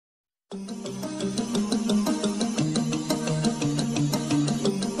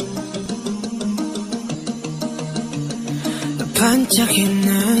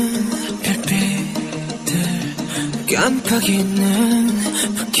반짝이는 별빛들 깜빡이는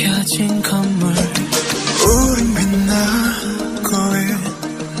불켜진 건물 우린 빛나고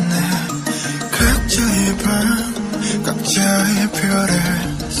있네 각자의 방 각자의 별을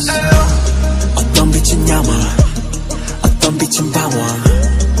써 어떤 빛은 야망 어떤 빛은 방황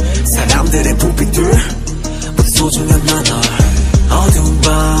사람들의 불빛들 모두 소중한 만화 어두운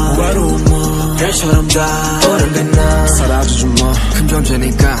밤 외로운 몸 별처럼 다 오른 빛나 사라지지 뭐 큰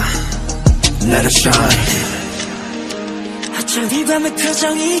존재니까 Let it shine 어쩜 이 밤의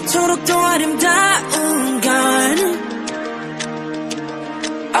표정이 이토록 더 아름다운 건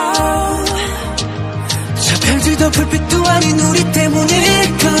저 별들도 불빛도 아닌 우리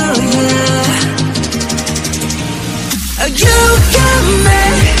때문일 거야 You got me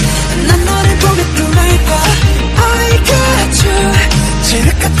난 너를 보며 꿈을 꿔 I got you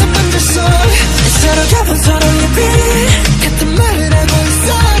지륵같은 밤들 속 서로 가본 서로의 빛 같은 말을 하고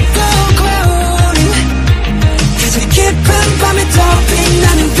있었던 거야 우린 가장 깊은 밤에 더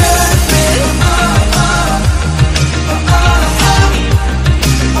빛나는 별빛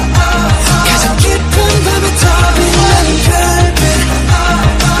가장 깊은 밤에 더 빛나는 별빛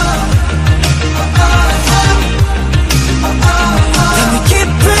밤이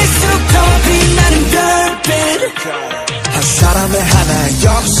깊을수록 더 빛나는 별빛 한 사람의 하나의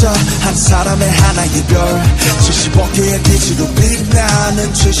역사 한 사람의 하나의 별 75개의 빛으로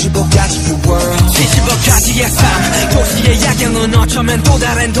빛나는 75가지의 world 75가지의 삶 도시의 야경은 어쩌면 또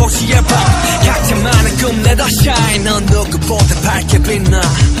다른 도시의 밤 각자 많은 꿈 내다 shine 넌 누구보다 밝게 빛나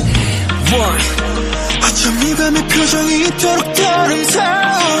어쩜 이 밤의 표정이 이토록 더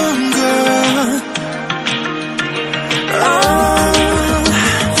아름다운 걸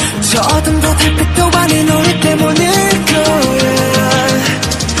저 어둠도 달빛도 아닌 우리 때문일 거야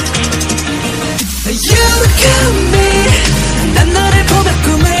You got me 난 너를 보며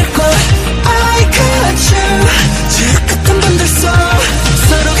꿈을 꿔 I got you 지륵같은 밤들 속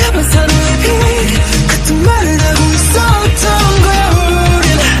서로 가본 서로의 빛 같은 말을 하고 있었던 거야 우린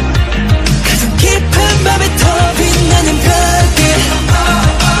가장 깊은 밤에 더 빛나는 별빛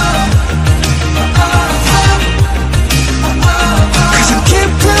가장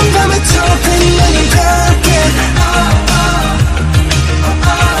깊은 밤에 더 빛나는 별빛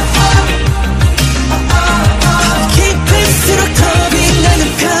깊을수록 더 빛나는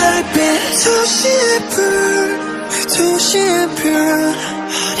별빛 도시의 불 도시의 별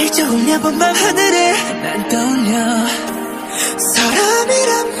어릴 적 올려본 밤 하늘에 난 떠올려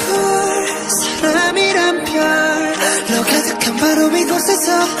사람이란 별로 가득한 바로 이곳에서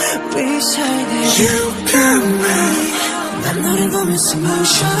We shine You got me 난 너를 보면서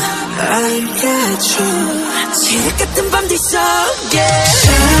motion I got you 지륵같은 밤 뒤 속에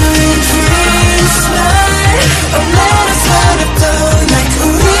Shine, dream, smile 얼마나 살았던 날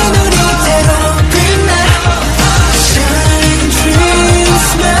우리 눈 이대로 빛나 Shine, dream,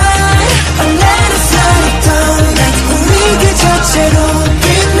 smile 얼마나 살았던 날 우리 그 자체로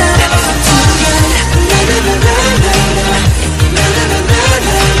빛나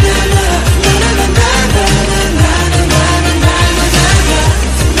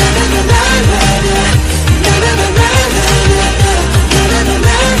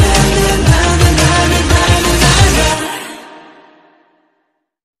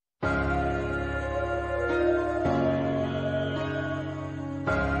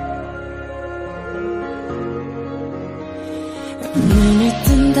눈이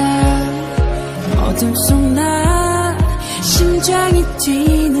뜬다 어둠 속 나 심장이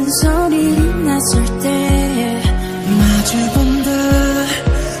뛰는 소리 났을 때 마주본다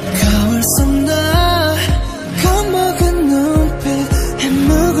거울 속 나 겁먹은 눈빛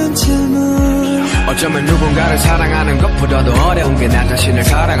해묵은 질문 어쩌면 누군가를 사랑하는 것보다도 어려운 게 나 자신을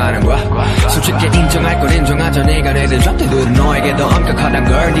사랑하는 거야 솔직히 인정할 건 인정하자 네가 내든 잣대들은 너에게 더 엄격하단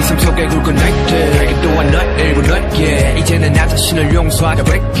걸 네 삶 속에 굵은 날들 알게 또한 널 일부 넓게 이제는 나 자신을 용서하자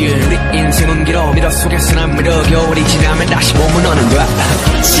break 우리 인생은 길어 미러 속에서 난 미러 겨울이 지나면 다시 봄은 오는 거야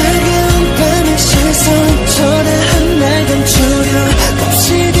차가운 밤의 시선 초라한 날 감추려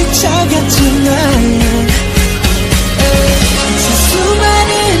몹시 뒤척였지만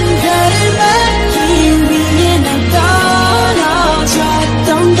수많은 별을 막기 위해 난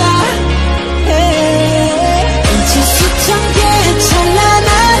떨어졌던가 이제 수천 개의 찬란한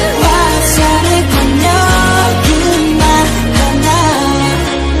화살의 관역은 나 하나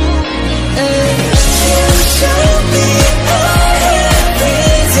Show me all your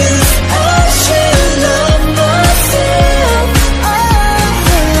reasons I should love myself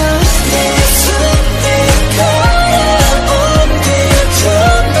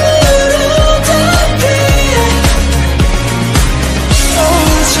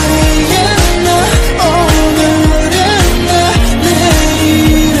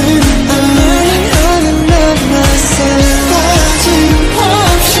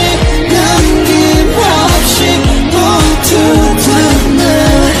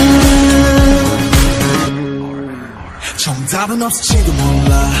없을지도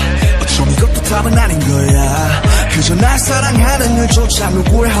몰라. 어쩜 이것도 답은 아닌 거야. 그저 날 사랑하는 일조차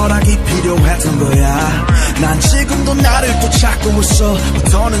누구의 허락이 필요했던 거야. 난 지금도 나를 또 찾고 있어.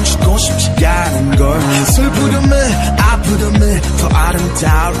 더는 죽고 싶지가 않은 걸. 슬프렴해 아프렴해 더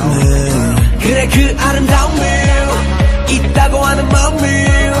아름다움에. 그래 그 아름다움이 있다고 하는 마음이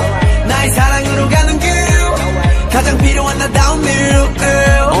나의 사랑으로 가는 길 가장 필요한 나다운 일.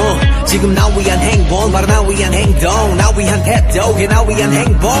 지금 나 위한 행복 바로 나 위한 행동 나 위한 태도 그게 나 위한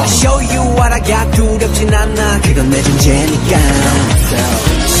행복 Show you what I got 두렵진 않아 그건 내 존재니까.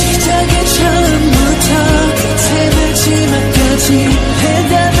 시작의 처음부터 새벽 지막까지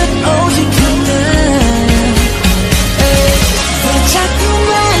해답은 오직 하나. 왜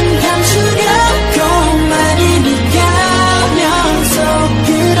자꾸만 감추려고 많이 가면서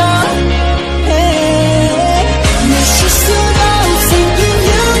그런 내 실수로 생긴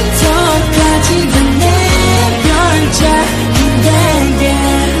흉터까지가 내 별자인데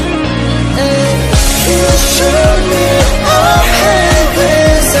You should be all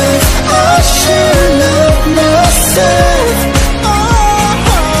this I should love myself.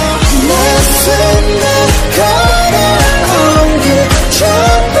 내 손에 걸어온 게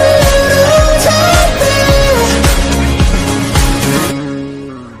전부로 답해.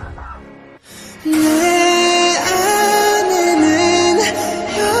 내 안에는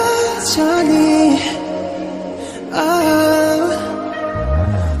여전히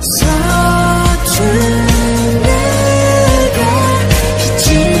서툰 내가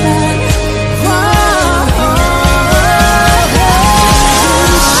있지만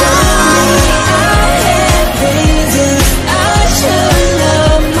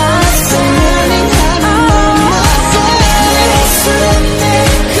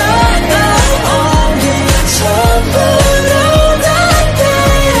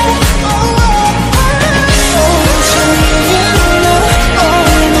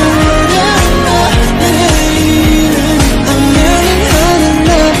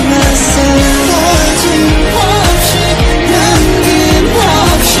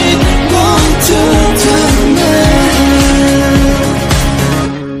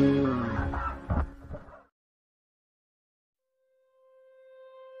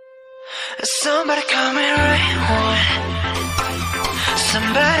Somebody call me right one.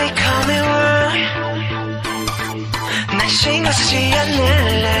 Somebody call me one. 난 신경 쓰지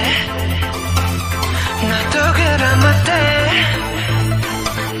않을래. 너도 그럼 어때?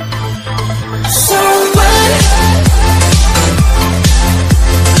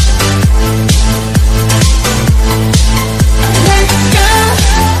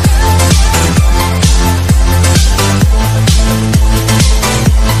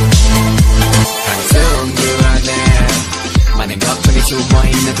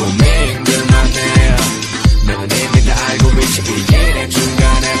 숨어있는 고민 그만해. 너는 이미 다 알고 있지. 이 일의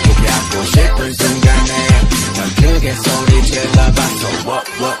중간에 포기하고 싶은 순간에 넌 크게 소리 질러봤어.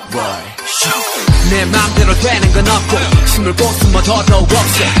 내 맘대로 되는 건 없고 숨을고 숨어 더더욱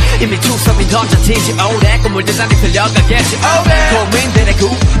없어. 이미 투섭인 던져진지 오래 꿈을 대단히 들려가겠지. 고민들의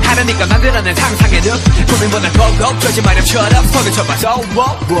구하려니까 만들어낸 상상의 늪 고민보다 더 걱정지 마렴처럼 손을 쳐봐서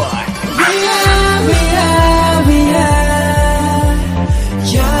We are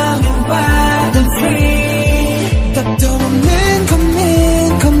young wild and free. 답도 없는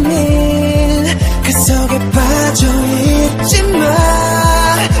고민 그 속에 빠져있지만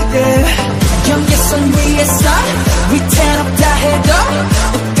경계선 위에서 위태롭다 해도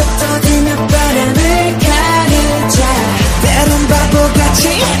웃고 떠들며 바람을 가르자. 때론 바보같이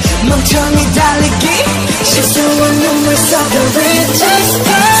멍청이 달리기 실수한 눈물 속을 Just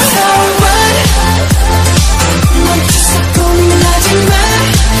so what. 멈춰서 고민하지마.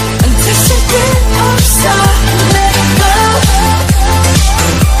 다시 끝 없어. Let it go.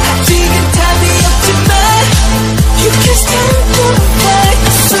 아직은 답이 없지만 You can still do it.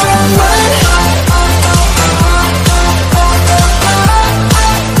 So what.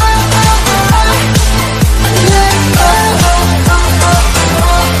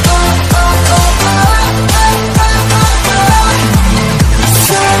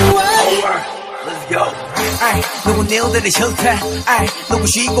 누군 일들이 싫대 누구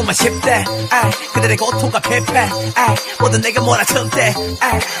쉬고만 싶대 그들의 고통과 패패 모든 내가 몰아쳤대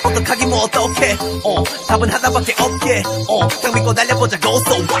어떡하긴 뭐 어떡해 답은 하나밖에 없게 딱 믿고 달려보자고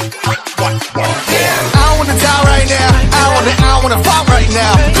So what? I wanna die right now. I wanna fight right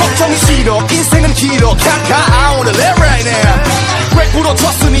now. 걱정이 싫어 인생은 길어 I wanna live right now. 왜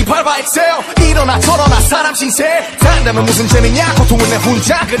부러졌으니 밟아 excel. 일어나 저러나 사람 신세 단다면 무슨 재미냐 고통은 내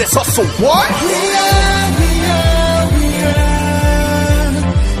혼자 그래서 so what?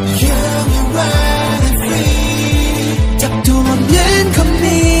 답도 없는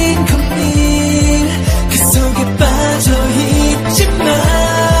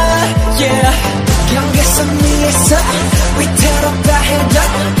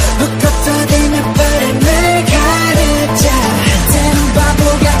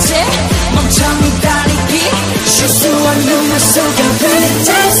속에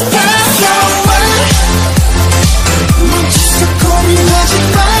BTS 멈춰서 고민하지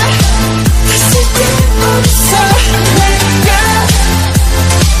마 다쓸 게 없어 내가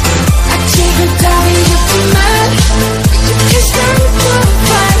아직은 답이 없지만 You can start to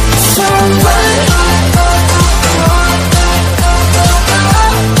fight So what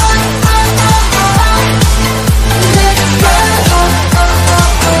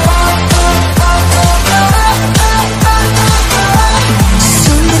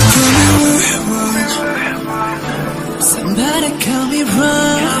Somebody call me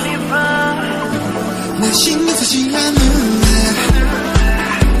wrong 난 신경 쓰지 않을래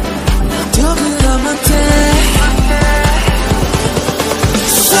나도 그럼 어때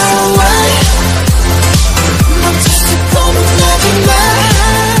So what 멈춰서 고민하지 마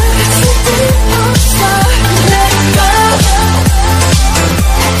쓸데없어 내가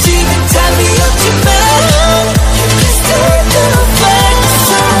아직은 답이 없지만 You can start to fight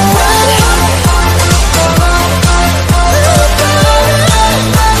So what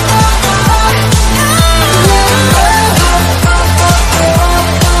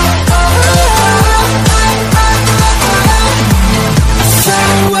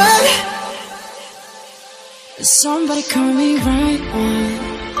Somebody call me right on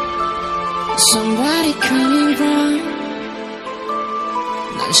Somebody call me wrong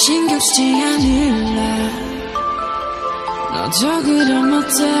난 신경 쓰지 않을래 너도 그럼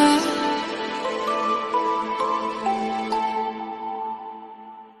어때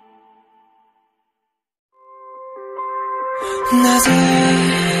낮에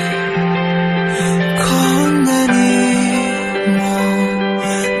고난이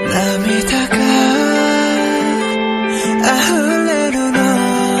남이다가 흘레는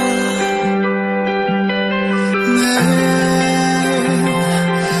내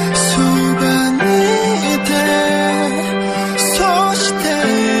수반이 돼 소시대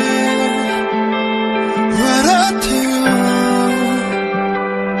와라테요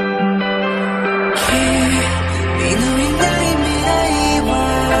너의 나의 미래와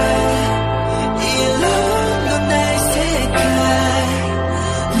일러놓은 나의 색깔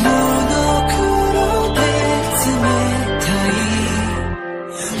모노크로 백스메 타이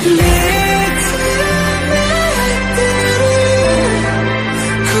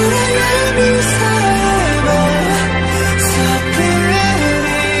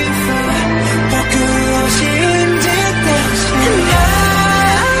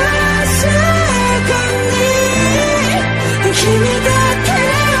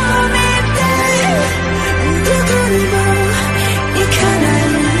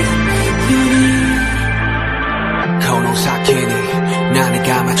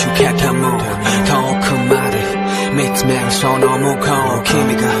서 너무 커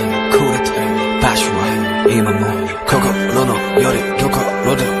기미가 쿠레트 바슈와 이마모 코코로노 요리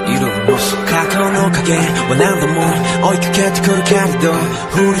도코로드 이루노스 가까운하게 원한다 뭐 어이쿠케트 쿠르카리도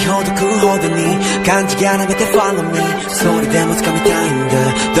우리 호도 그 호드니 간지 않으면 they follow me 소리 대모 스카미 타임드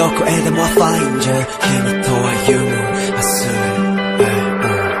도코에다 뭐 파인저 힘이 또한 유무 아스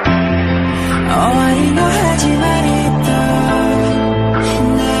어린어 하지 말했던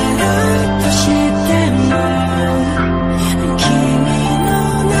나를 또 싫다며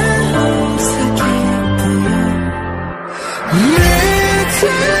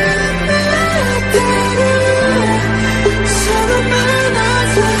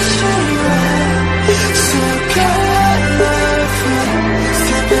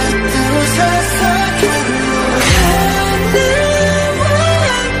So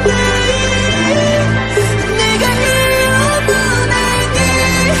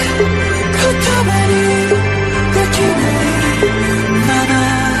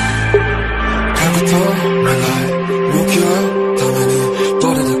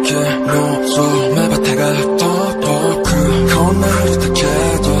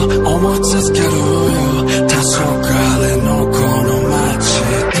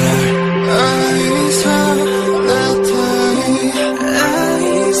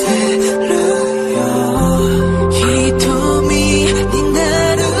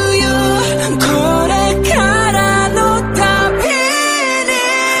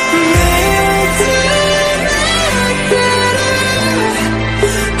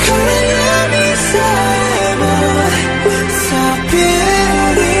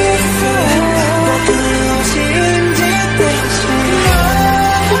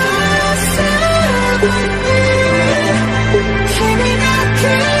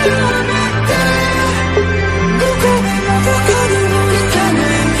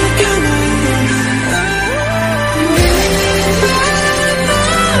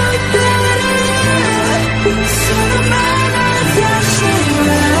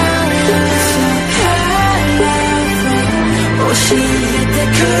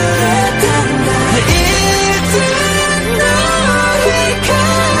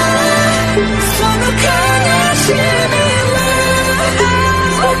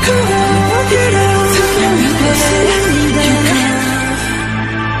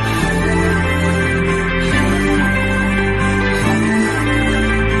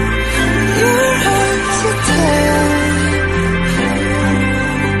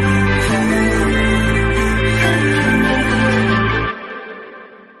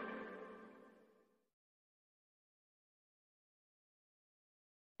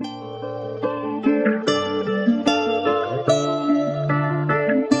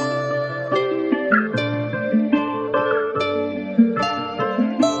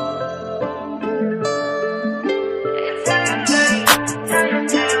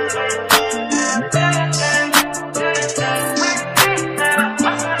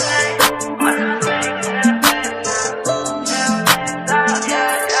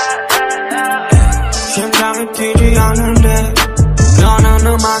뛰지 않는데 너는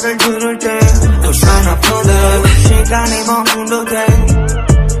음악을 들을 때 또 shine up to the 시간이 멈춘도 돼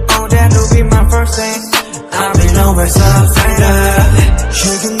Oh that will be my first thing I've been always upside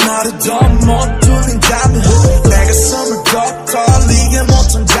지금 나를 더 못 들린다면 내 가슴을 더 떨리게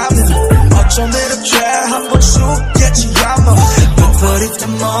못한다면 어쩜 이렇게 한번 죽겠지 아마 But if the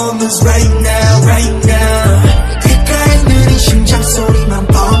moment's right now, right now 귓가에 느린 심장 소리만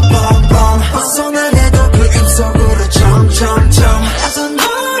뻥뻥뻥 벗어난 해도 그 입속으로 점점점 나도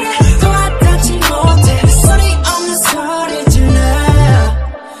노래 또 와닿지 못해 소리 없는 소리 질러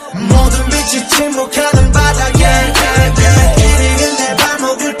모든 빛이 침묵하는 바닥에 길이는 내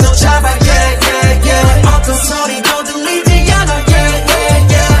발목을 또 잡아 어떤 소리도 들리지 않아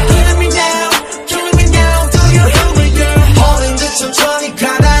Killing me now, killing me now Do you hear me girl 홀린 듯 천천히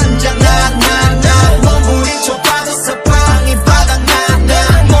가라앉아 나 몸부림쳐 빠져서 방이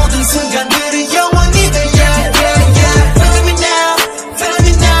바닥나 모든 순간들이 영원히 돼 Feeling me now, feeling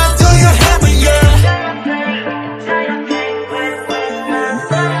me now Do you hear me girl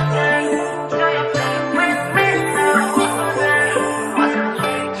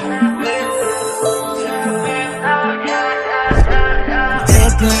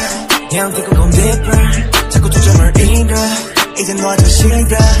형 뜨거운 deeper 자꾸 두점을 잃어 이젠 너한테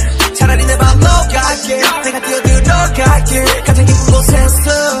싫어 차라리 내 맘 녹아게 내가 뛰어들어갈게 가장 깊은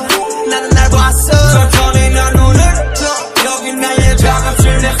곳에서 나는 날 봤어 천천히 난 눈을 떠 여기 나의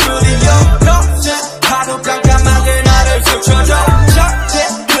작업실 내 스튜디오 파도 깜깜하게 나를 스쳐줘 절대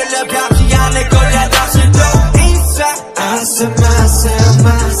흘려가지 않을 거야 다시 또 inside I said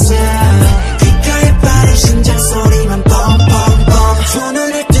myself 귓가에 빠른 심장 소리만 뻥뻥뻥 두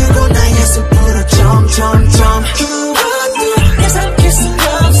눈을 뜨고 나의 숲으로 점점점 두 번도 내 삼킬 순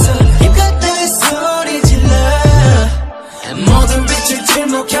없어 입가에 소리 질러 모든 빛을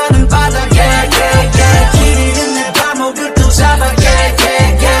침묵하는 바닥에 길이는 내 발목을 또 잡아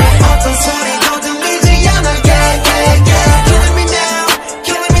어떤 소리도 들리지 않아 Killing me now,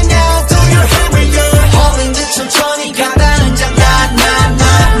 killing me now Do you hear me girl 홀린 듯 천천히 가라앉아 나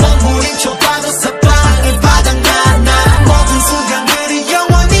몸부림쳐 빠져서 방이 바닥나 모든 순간들이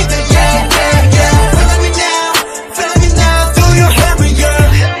영원히 돼 Feeling me now, feeling me now Do you hear me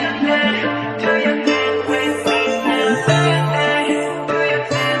girl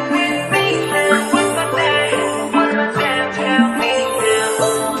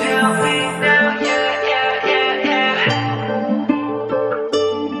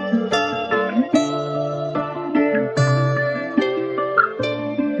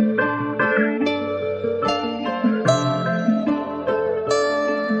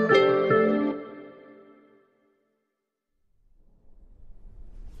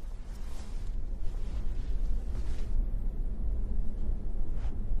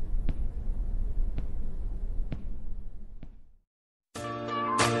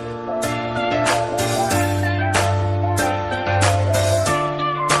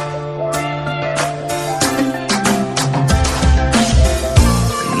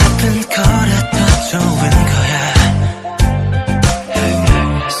나쁜 거라도 좋은 거야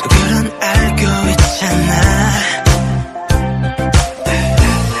속으론 알고 있잖아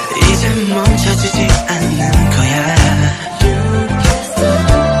이제 멈춰지지 않는 거야 좀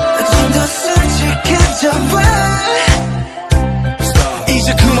더 솔직해져봐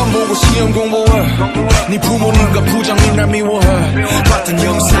이제 그만 보고 시험 공부해 네 부모님과 부장님 날 미워해 봤던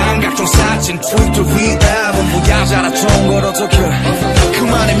영상 각종 사진 트위터 위에 전부 야자라 좋은 걸 어떡해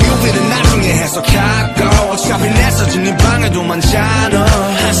그만의 뮤비는 나중에 해석하고 어차피 내 사진 네 방에도 많잖아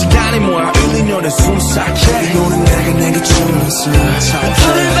한 시간이 뭐야 1-2년에 숨삭해 이 노래 내게 주면서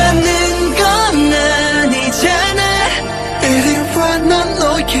벌을 받는 건 아니잖아 이리 와 난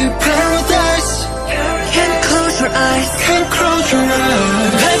너의 paradise Can't close your eyes Can't close your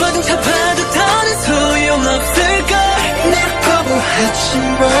eyes 발버둥 잡아도 더는 소용없을걸 날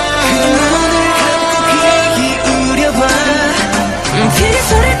거부하지마 눈을 감고 귀 기울여봐 TV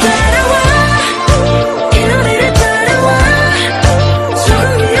소리 따라와 이 노래를 따라와 조금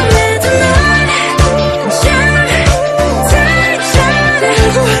위험해도 난 잘잘잘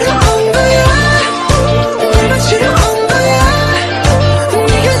구하러 온 거야 날 맞추러 온 거야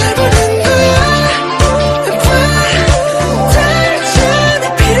네가 날 보는 거야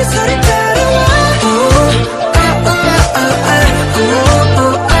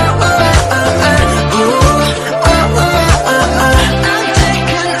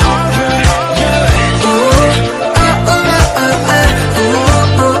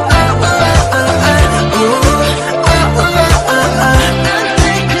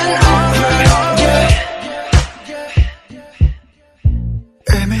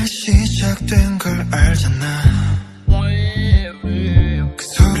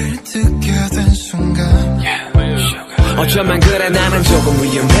어쩌면 그래 나는 조금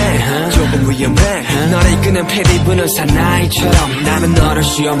위험해 조금 위험해 너를 이끄는 패디분은 사나이처럼 나는 너를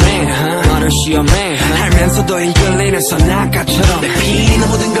시험해 너를 시험해 알면서도 이끌리는 선악가처럼 내 피는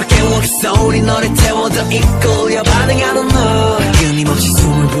모든 걸 깨워겠어 우리 너를 태워도 이끌려 반응하는 너 끊임없이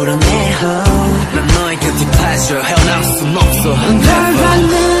숨을 불어내 난 너의 guilty pleasure 헤어나올 순 없어 널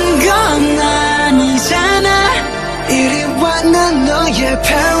받는 건 아니잖아 이리 와 난 너의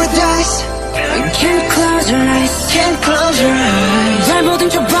paradise Can't close your eyes Can't close your eyes 날 보든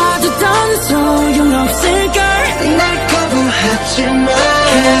좁아도 넌 소용없을걸 날 거부하지 마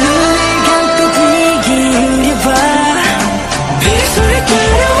눈을 감고 귀 기울여봐 빗소리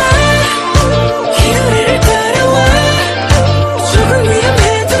따라와 이 노래를 따라와 조금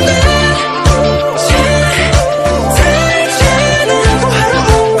위험해도 난 잘하고 하러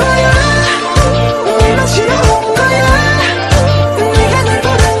온 거야 널 마치러 온 거야 내가 널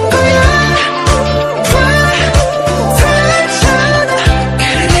보는 거야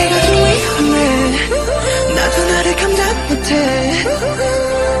그래 내가 좀 위험해 나도 나를 감당 못해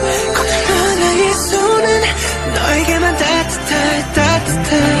걱정 마 나의 손은 너에게만 따뜻해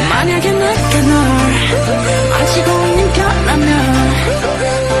만약에 내가 널 아지고 있는 거라면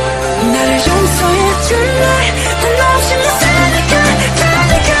나를 용서해줄래 넌 없이 못 사니까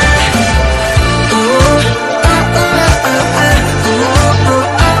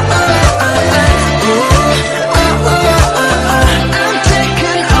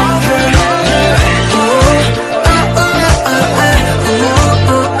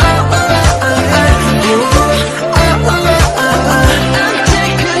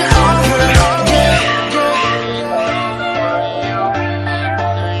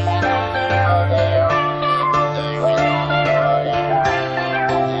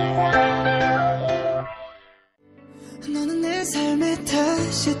너는 내 삶에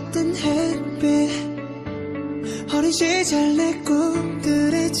다시 뜬 햇빛 어린 시절 내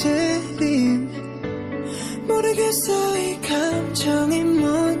꿈들의 재림 모르겠어 이 감정이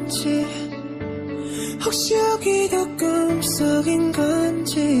뭔지 혹시 여기도 꿈속인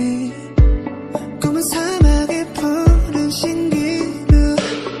건지 꿈은 사막의 푸른 신기루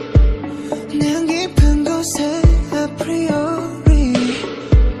내 깊은 곳에 아프리오리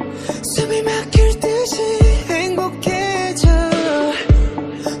숨이 막힐 듯이 행복해져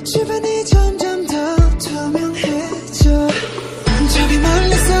주변이 점점 더 투명해져 저기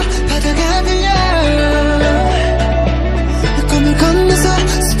멀리서 바다가 들려 꿈을 건너서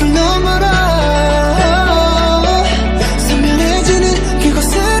숲을 넘어라 선명해지는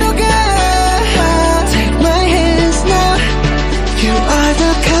그곳으로 가 Take my hands now You are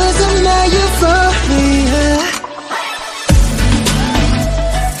the cause of my euphoria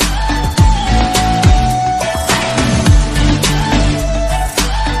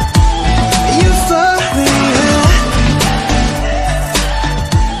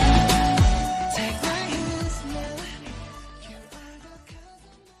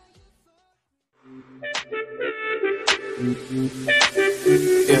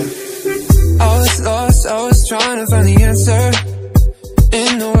I was lost, I was trying to find the answer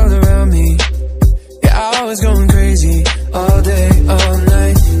in the world around me. Yeah, I was going crazy all day, all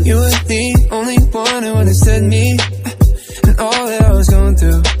night. You were the only one who understood me and all that I was going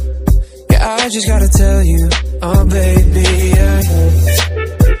through. Yeah, I just gotta tell you, oh baby,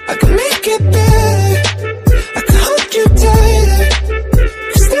 I can make it better. I can hold you tighter.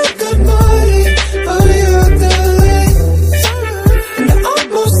 'Cause still got money, oh you're the light. And I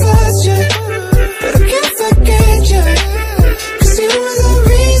almost lost you, but I can't forget you. 'Cause you were the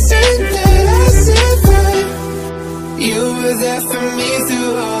reason that I survived. You were there for me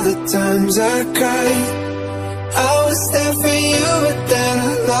through all the times I cried. I was there for you, but then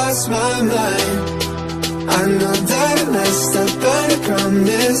I lost my mind. I know that I messed up, but I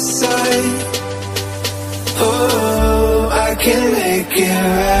promise oh, I can make it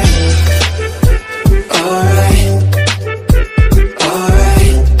right. Alright,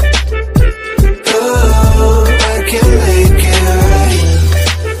 alright. Oh, I can make it right.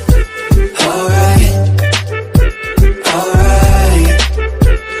 Alright, alright.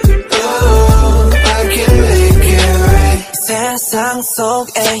 Oh, I can make it right. 세상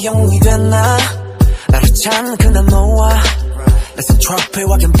속에 영웅이 됐나 나를 찾는 그날 너와 Let's trophy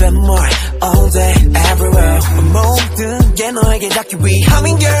walking bit more all day everywhere 모든 게 너에게 닿기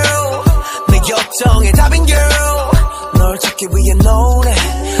위함인 girl 내 요청의 답인 girl 널 찾기 위해 노래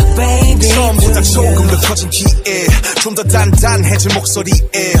baby 처음부터 조금 더 커진 기회 좀 더 단단해진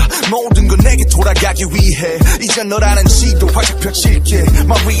목소리에 모든 건 내게 돌아가기 위해 이제 너라는 지도 활짝 펼칠게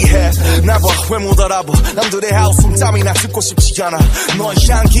말이해 나봐 왜 못 알아봐 남들의 하우스 땀이나 듣고 싶지 않아 너의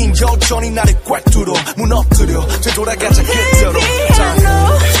향긴 여전히 나를 꽉 뚫어 무너뜨려 되돌아가자 그대로 I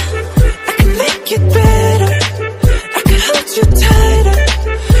know I can make it better I can hold you tighter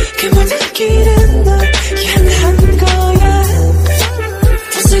그 모든 길은 널 향한 거야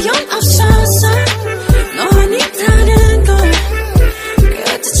더 소용없어서 너 아니다는 걸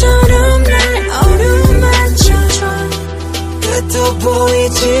그때처럼 날 어루만져 끝도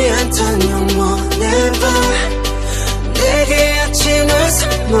보이지 않던 영원의 밤 내게 아침을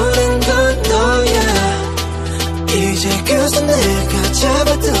선물한 건 너야 이제 그저 내가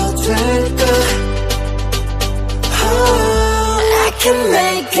잡아도 될까 Oh, I can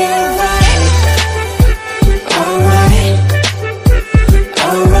make it right Alright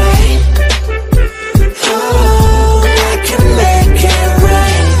Alright Oh, I can make it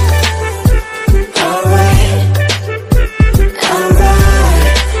right Alright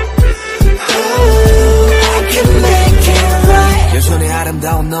Alright Oh, I can make it right 여전히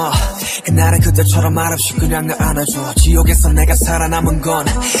아름다운 너 그날은 그때처럼 말없이 그냥 날 안아줘 지옥에서 내가 살아남은 건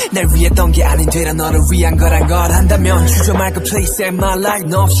날 위했던 게 아닌 되려 너를 위한 거란 걸 안다면 주저 말고 please save my life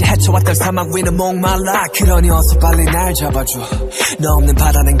너 없이 헤쳐왔던 사막 위는 목말라 그러니 어서 빨리 날 잡아줘 너 없는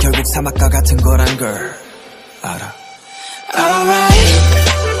바다는 결국 사막과 같은 거란 걸 알아 Alright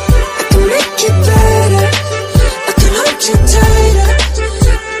I can make it better I can hold you tighter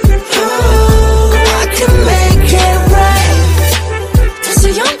Oh, I can make it right 더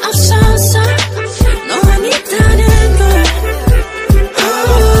소용없어서 너 아니다는 걸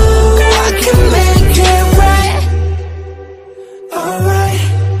Oh, I can make it right Alright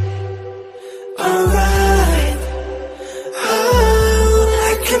Alright Oh,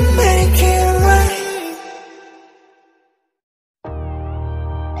 I can make it right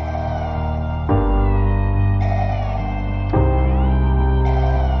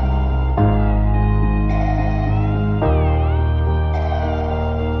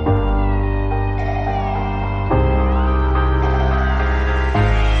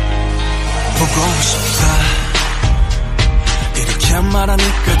보고 싶다 이렇게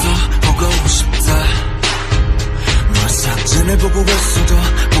말하니까도 보고 싶다 너의 사진을 보고 있어도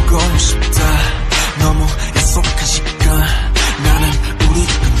보고 싶다 너무 약속한 시간 나는 우리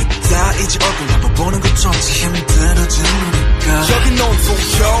겁니다 이제 얼굴 한번 보는 것조차 힘들어진 우리가 여긴 온통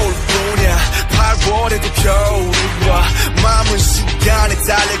겨울뿐이야 8월에도 겨울이 와 마음은 시간에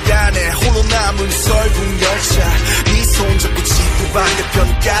달려가네 홀로 남은 설국 열차 네 손잡고 지구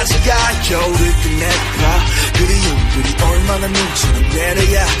반대편까지야 겨울을 끝내봐 그리움들이 얼마나 눈처럼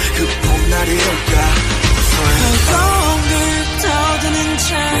내려야 그 봄날이 올까 을 떠드는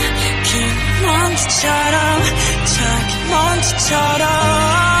작은 먼지처럼 작은 먼지처럼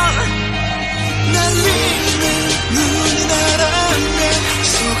날 믿는 눈이 나라면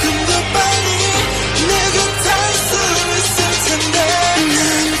조금 더 빨리 내 곁에 수 있을 텐데 난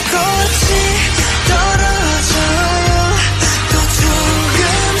꽃이 떨어져요 또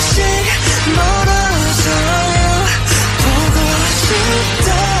조금씩 멀어져요 보고 싶다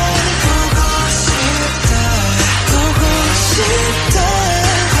보고 싶다 보고 싶다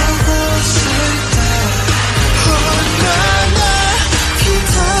보고 싶다 얼마나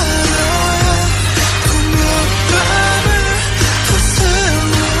기다려요 또 몇 밤을 더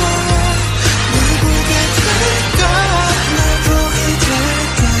세워요 날 보게 될까 날 보게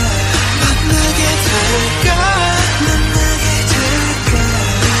될까 만나게 될까 만나게 될까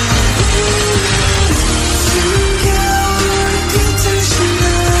숨겨온 빛을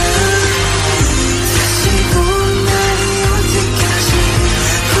신나요 다시 봄 날이 올 때까지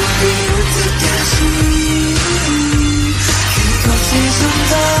봄이 올 때까지 그곳에서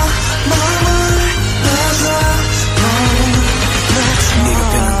더 머물러서 네가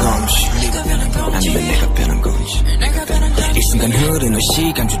변한 건지 아니면 내가 변한 건지 이 순간 흐르는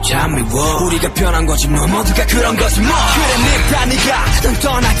시간조차 미워 우리가 변한 거지 뭐 모두가 그런 거지 뭐 그래 네가 네가 넌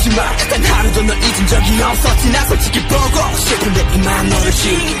떠났지 마단 하루도 널 잊은 적이 없었지 나 솔직히 보고 싶은데 이만 너를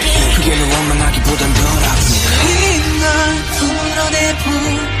지울게 그게 널 원망하기보단 덜 아프니까 이날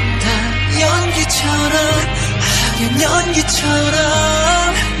풀어내본다 연기처럼 하얀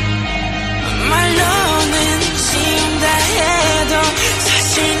연기처럼 말로는 쉬운다 해도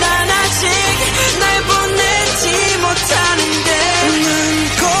사실 난 아직 날 보내지 못하는데 난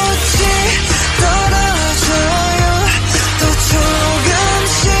꽃이 떨어져요 또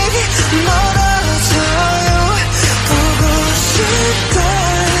조금씩 멀어져요 보고 싶다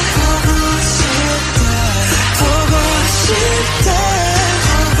보고 싶다 보고 싶다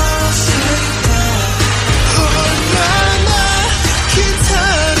보고 싶다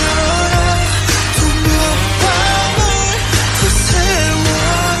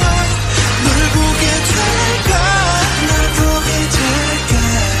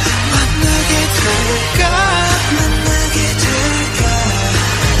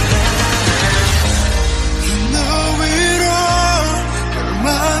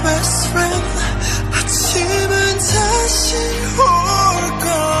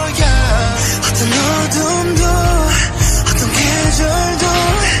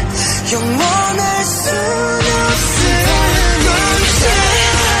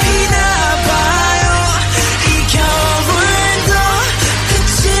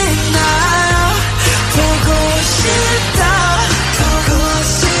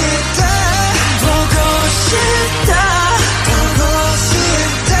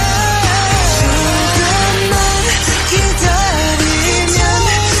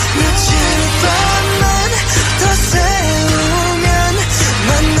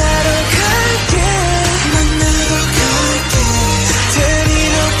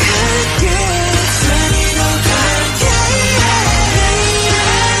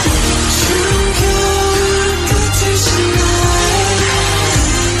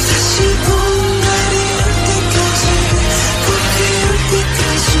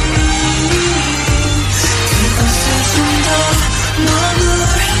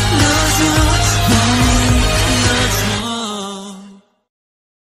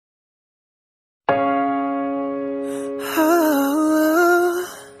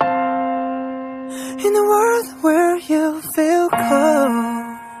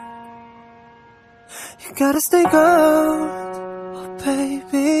gotta stay gold, oh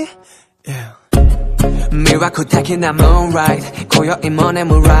baby, yeah. 미와쿠 타키나 moonlight 고요인 모네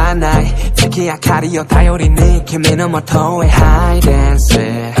무라나이 특히 아카리오頼りに君のもとへ hide and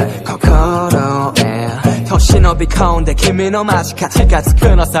seek 心へ年伸び込んで君の間近近づ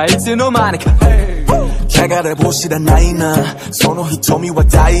くのさいつの間にか流れ星だないなその瞳は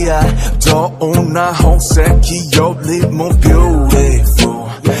ダイヤどんな宝石よりも beautiful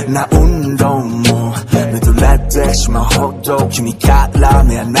な運動も見とれてしまうほど君から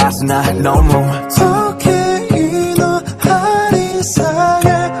目離すな no more 時計の針さえ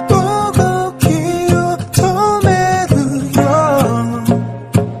動きを止めるよ、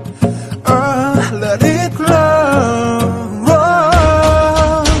Let it glow,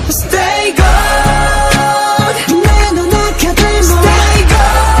 Stay gold 夢の中でも Stay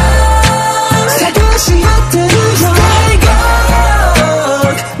gold 探し合ってるよ Stay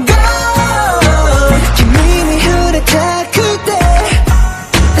gold, gold 君に触れたくて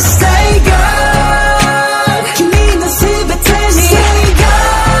Stay gold 君のすべてに Stay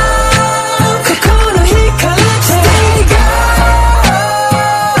gold 心惹かれて Stay gold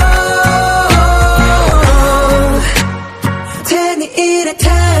手に入れた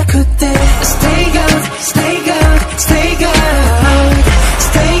くて Stay gold, stay gold, stay gold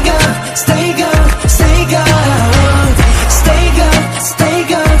Stay gold, stay gold, stay gold Stay gold, stay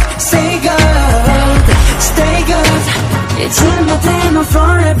gold, stay gold Stay gold いつまでも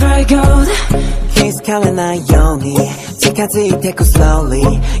forever gold 気づかれないように近づいてく slowly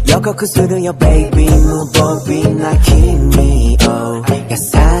予告するよ baby 無防備な君を優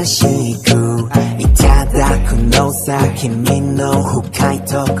しくいただくのさ君の深い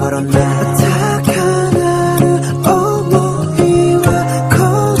ところな高鳴る想いは鼓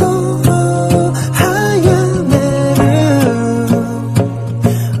動を早める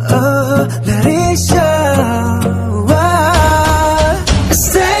Oh, let it show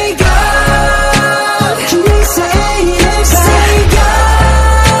Stay gold 君さえいれば Stay gold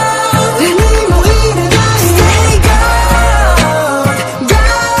何もいらない Stay gold,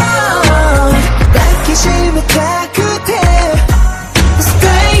 gold 抱きしめたくて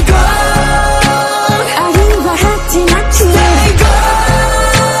Stay gold 愛は果てなく Stay gold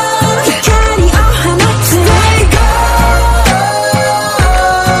光を放つ Stay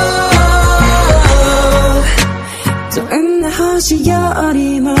gold どんな星よ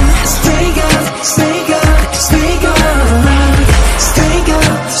りも Stay gold, stay gold, stay gold Stay gold,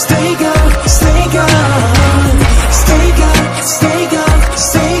 stay gold, stay gold Stay gold, stay gold,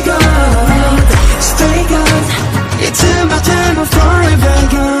 stay gold Stay gold いつまでも forever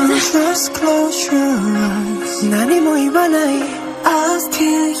gold Just close your eyes 何も言わない I'll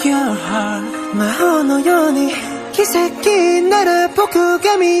steal your heart 魔法のように奇跡なら僕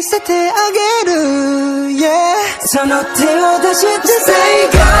が見せてあげる Yeah その手を出して Stay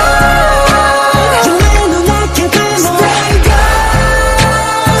gold 夢の中でも Stay gold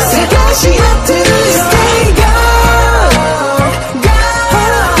探し合ってるよ Stay gold, gold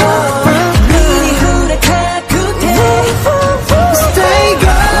君に触れたくて Stay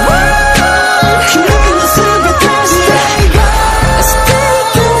gold 君のすべてに Stay gold, stay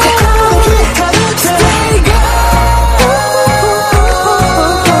gold 心惹かれて Stay gold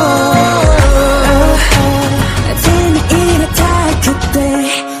手に入れたくて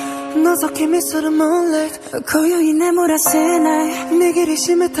覗き見する moonlight 今宵眠らせない握り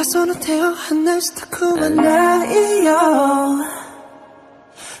しめたその手を離したくはないよ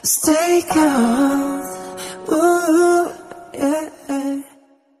Stay gold, ooh, yeah.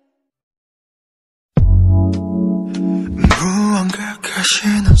 무언가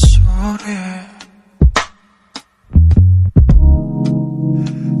가시는 소리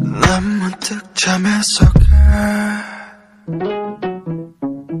난 문득 잠에서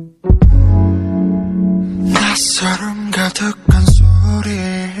낯설음 가득한 소리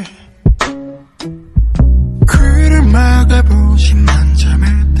귀를 막아보지만 잠에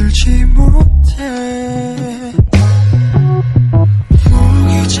들지 못해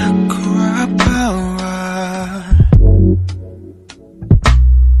목이 자꾸 아파와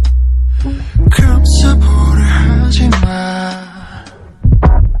감싸보려 하지마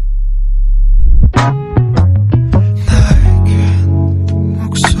나에겐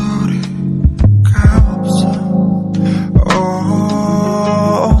목소리가 없어 oh.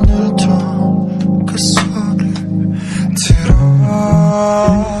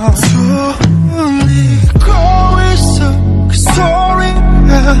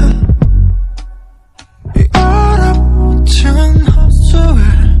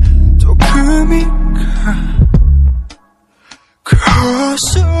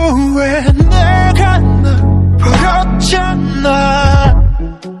 호수에 내가 널 버렸잖아.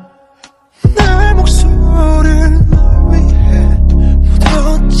 내 목소리를 널 위해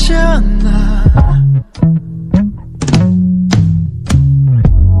묻었잖아.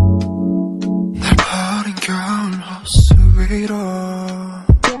 날 버린 겨울 호수 위로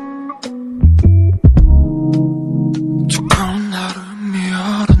두꺼운 얼음이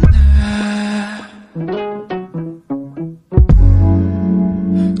얼었네.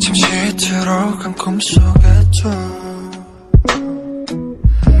 잠시 들어간 꿈속에도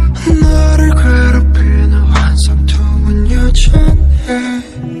나를 괴롭히는 환상투은 여전해.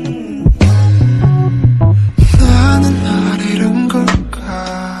 나는 날 잃은 걸까?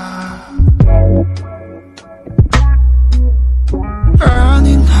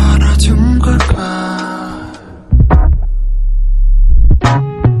 아니 날 아둔 걸까?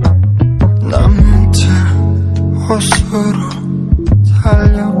 난 문득 호수로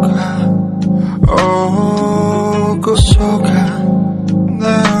달려가 오고 속한 내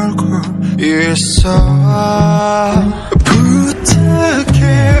얼굴 있어.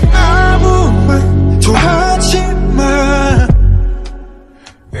 부탁해 아무 말도 하지마.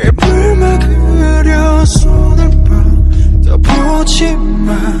 입을 막으려 손을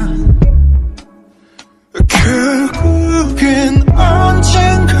뻗어보지만 결국엔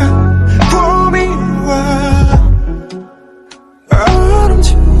언젠가 봄이 와.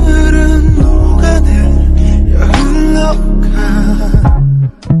 얼음들은 녹아내려 흘러가.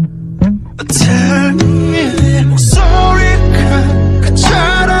 Tell me 내 목소리가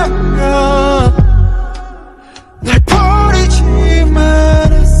그처럼요. 날 버리지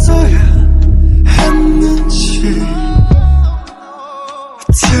말았어야 했는지.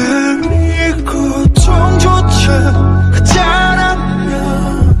 Tell me 고통조차 그자라면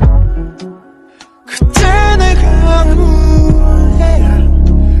그때 내가 무엇을 해야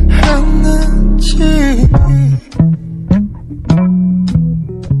했는지.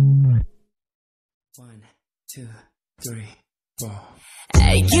 One, two, three, four.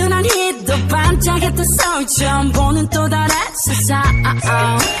 유난히도 반짝였던 서울 처음 보는 또 다른 세상.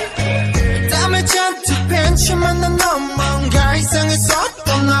 땀에 잔뜩 벤치만 난 넌 뭔가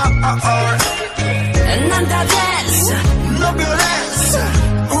이상했었던 너. 난 다 됐어. 너 변했어.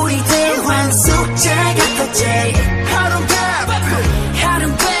 우리 대환 숙제 같았지. 하루는 바쁘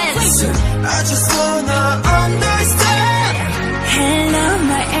하루는 뺐어. I just wanna understand. Hello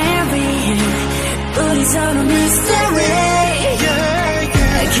my everything. 우리 서로 mystery.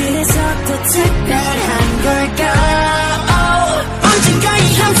 그래서 또 특별한 걸까? 언젠가 이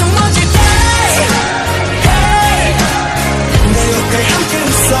함성 멎을 때 내 옆에 함께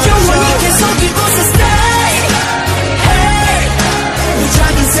있어. 영원히 계속 이곳에 stay.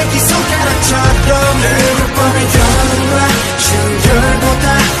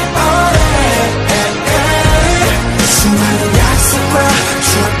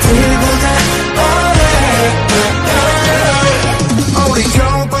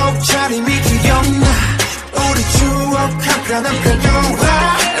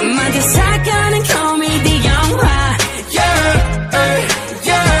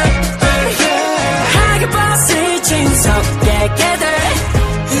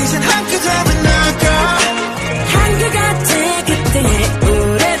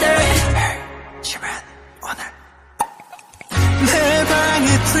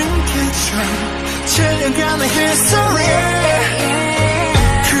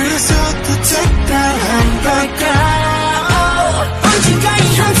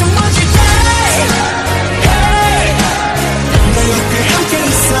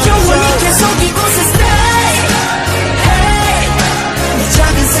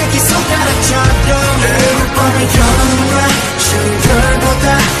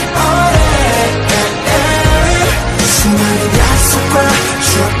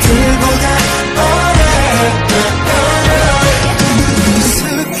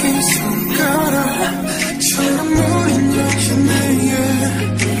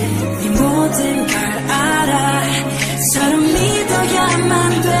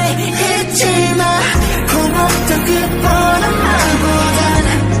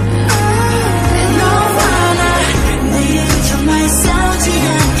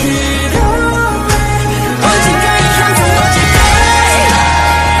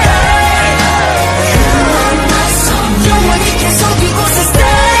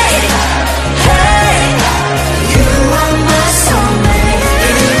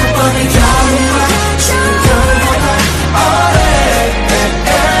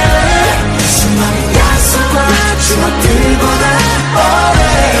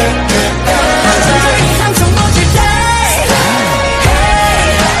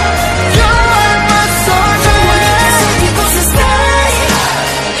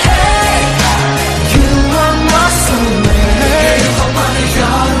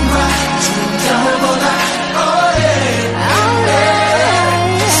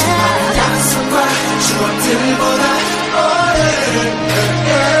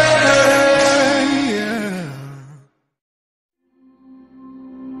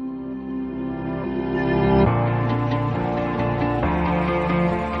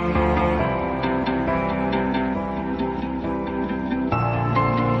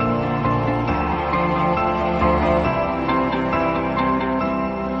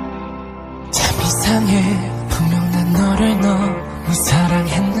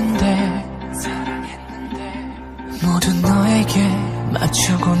 알게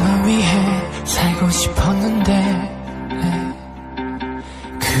맞추고 널 위해 살고 싶었는데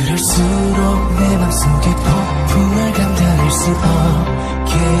그럴수록 내 맘속에 폭풍을 감당할 수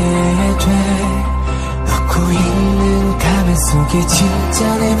없게 돼 웃고 있는 가면 속에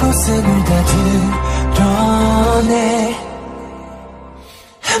진짜 내 모습을 다 드러내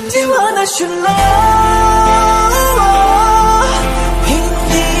I'm the one I should love in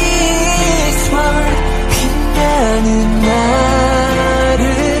this world 빛나는 나를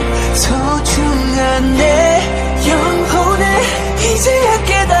소중한 내 영혼을 이제야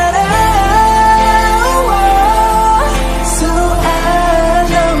깨달아 So I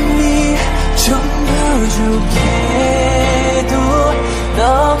love me 좀 부족해도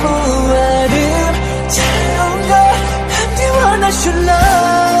너무 아름다운 걸 I'm the one I should love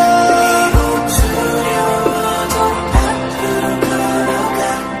두려워도 앞으로 걸어가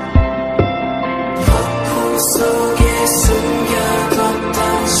폭풍 속에 숨겨뒀던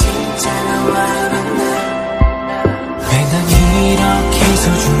진짜 나와 만나 왜 난 이렇게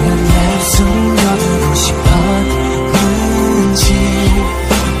소중한 날 숨겨두고 싶었는지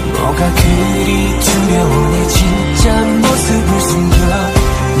뭐가 그리 두려워 내 진짜 모습을 숨겼는지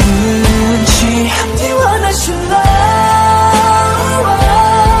I'm the one I should love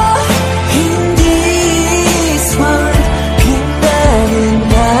in this world 빛나는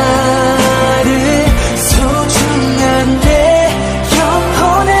나를 소중한 내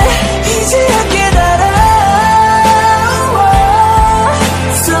영혼을 이제야 깨달아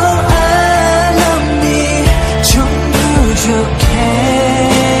So I love me 좀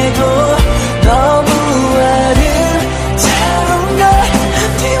부족해도 너무 아름다운 걸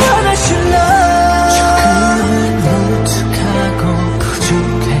I'm the one I should love 조금은 무뚝하고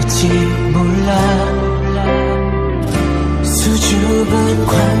부족할지 몰라 수줍은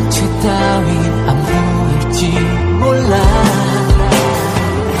광채 따윈 안 보일지 몰라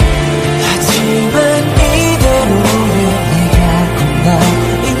하지만 이대로는 내가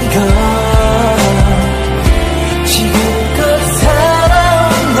꿈나인 걸 지금껏 살아온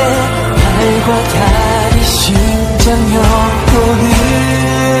내 발과 다리 심장 영혼을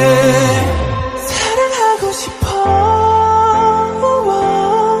사랑하고 싶어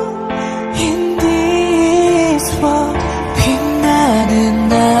In this world 빛나는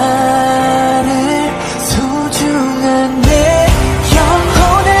나를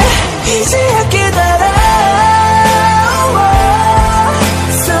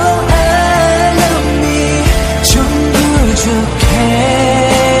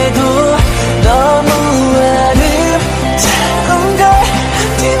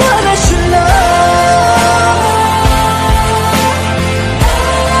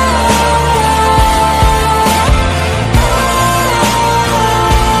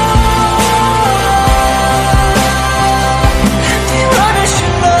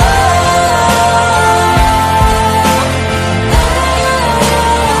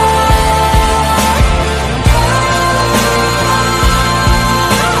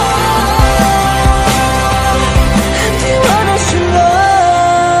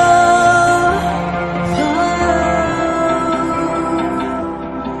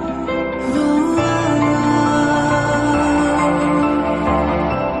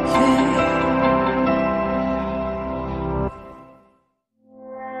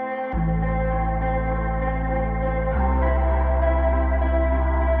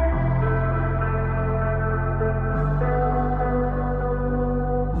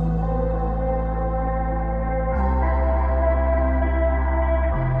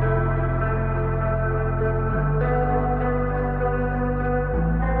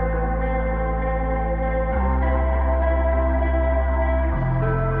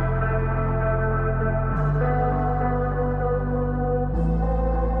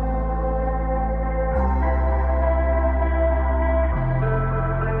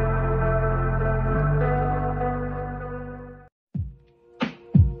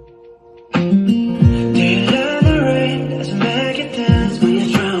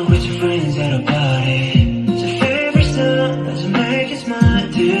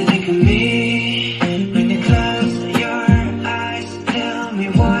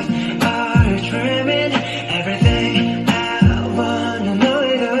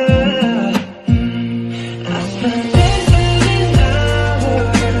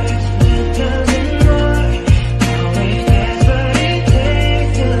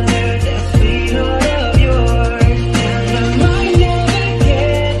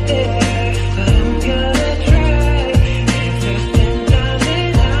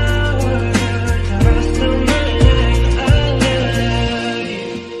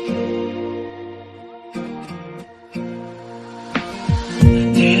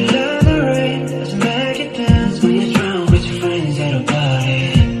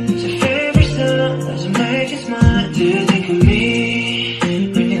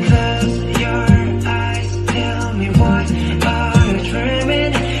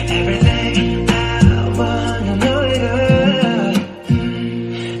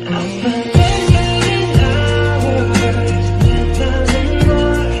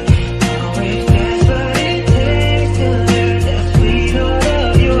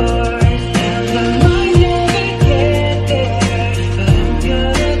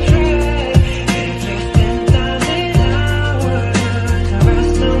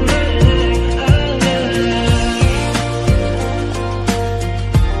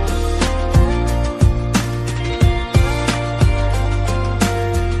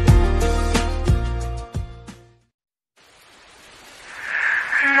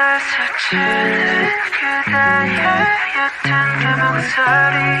날 스치는 그대의 옅은 그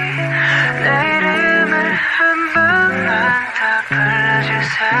목소리 내 이름을 한 번만 더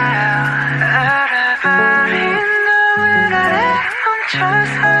불러주세요 알아버린 너의 아래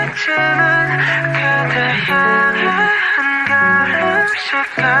멈춰서 있지만 그대 향해 한 걸음씩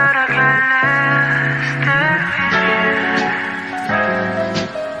걸어갈래 Stay with you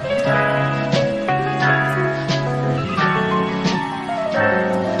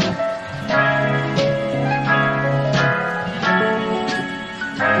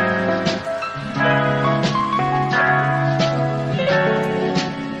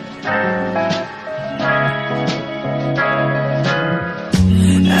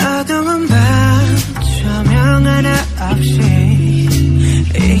어두운 밤 조명 하나 없이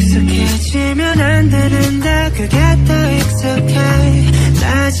익숙해지면 안 되는데 그게 더 익숙해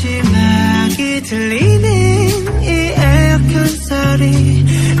마지막이 들리는 이 에어컨 소리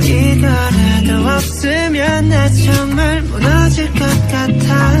이거라도 없으면 나 정말 무너질 것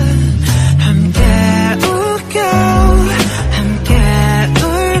같아 함께 웃고 함께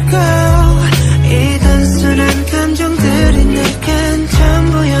울고 이 단순한 감정들이 내겐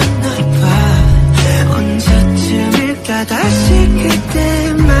전부였나 봐 언제쯤일까 다시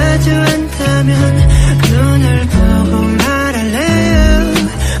그때 마주한다면 눈을 보고 말할래요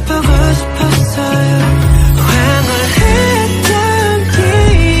보고 싶었어요 황홀했던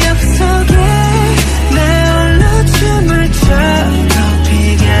기억 속에 내 홀로 춤을 춰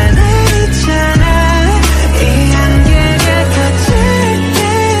높이게 내리잖아 이 안개가 커질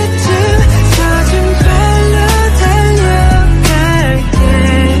때쯤 젖은 발로 달려갈게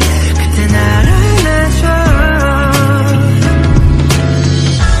그때 날 안아줘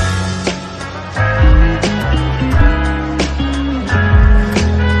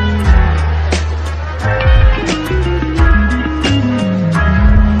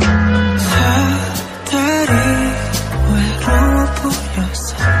𝘮𝘪𝘴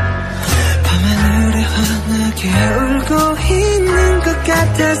보여서 밤하늘에 환하게 울고 있는 것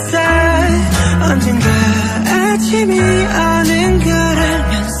같았어 언젠가 아침이 오는 걸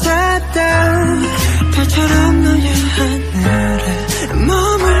알면서도 별처럼 너의 하늘에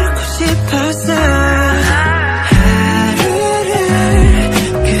머물고 싶었어 하루를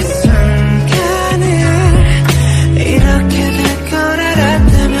그 순간을 이렇게 될 걸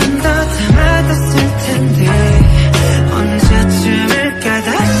알았다면 더 담아뒀을 텐데 언제쯤일까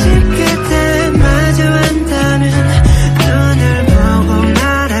다시 그때 마주한다면 눈을 보고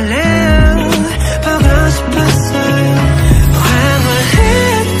말할래요 보고 싶었어요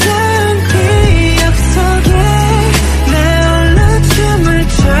황홀했던 기억 속에 내 홀로 춤을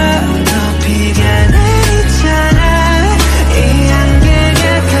춰 높이게 내리잖아 이 안개가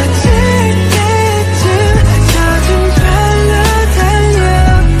커질 때쯤 젖은 발로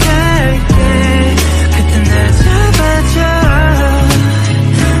달려갈게 그때 날 잡아줘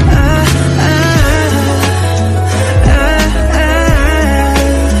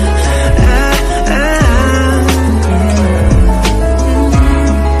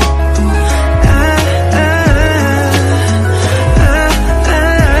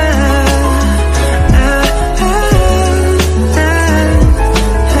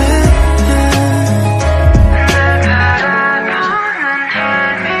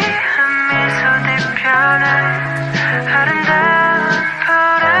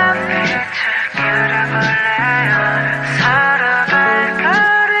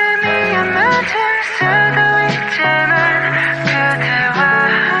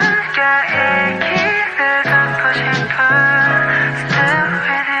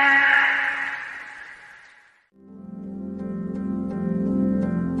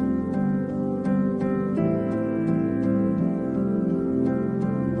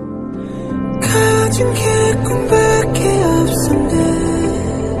가진 게 꿈밖에 없었네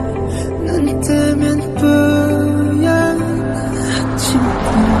눈 뜨면 뿌연 아침뿐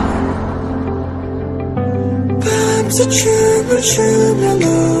밤새 춤을 추며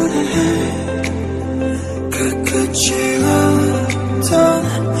노래해 그끝 지웠던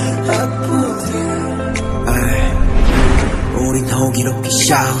악보들 우린 호기롭게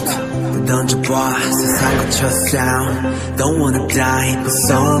shout 던져봐 세상 거쳐 sound Don't wanna die but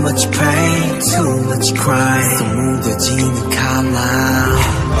so much pain Too much crying 또 무뎌지는 calm now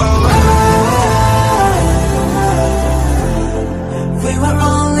We were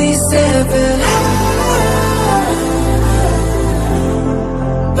only 7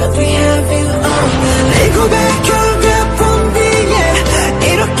 But we have you all now 내 고백 결과 본 뒤에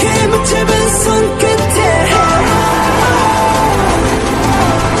이렇게 못 잡은 손끝에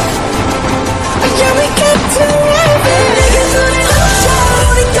Yeah we got to have it 내게 손을 얹혀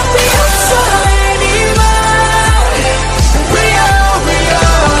우린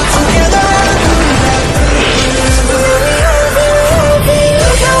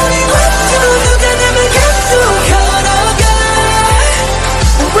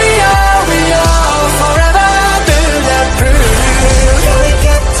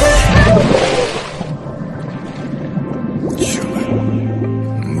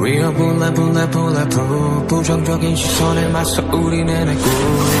부정적인 시선에 맞서 우리는 했고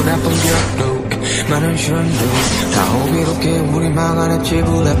나쁜 기억도 많은 시련도 다 호기롭게 우리 망하랬지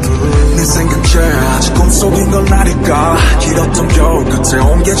bulletproof 네 생각에 아직 꿈속인 건 아닐까 길었던 겨울 끝에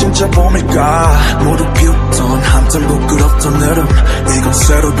온 게 진짜 봄일까 모두 비웃던 한참 부끄럽던 여름 이건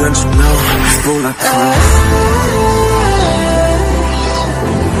새로 된 저 now bulletproof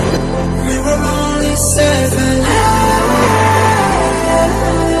We were only 7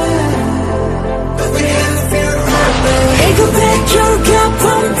 But we have fear 일곱의 겨울과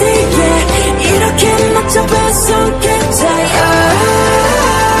봄 뒤에 이렇게 맞춰 배속했자요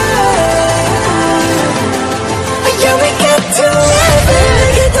Yeah, we get to heaven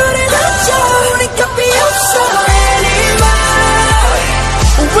내게 돌아가죠 우리 값이 없어 anymore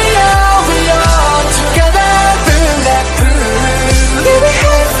We are together bulletproof Yeah, we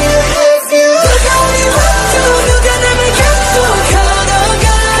have you 누가 우리 왔죠 누가 남을 갖고 걸어가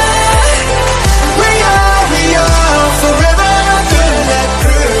We are forever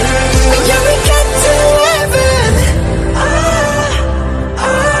bulletproof Yeah, we get to heaven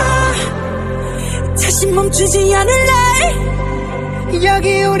다시 멈추지 않을래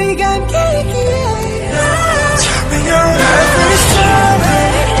여기 우리가 함께이기에 Tell me your every story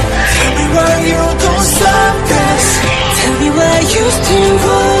Tell me why you don't stop this Tell me why you still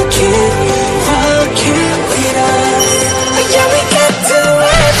walking with us Yeah, we get to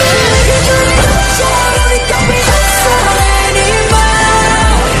heaven 내게 돌아가죠 우리 값이 없어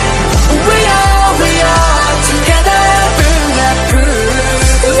anymore We are together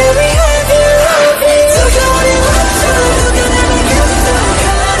bulletproof Yeah, we have you 누가 우리 왔죠 누가 남을 갖고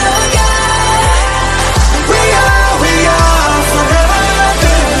걸어가 We are forever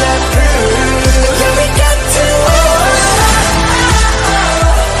bulletproof Yeah, we get to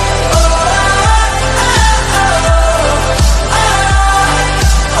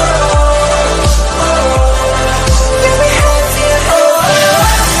Yeah, we have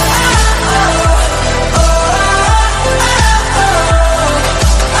you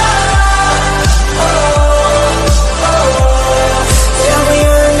Yeah, we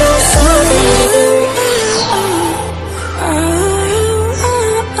are no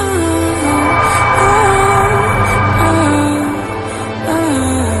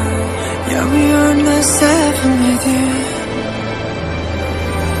Yeah, we are not 7 with you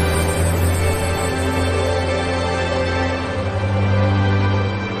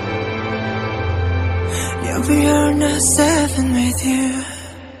Yeah, we are not 7 with you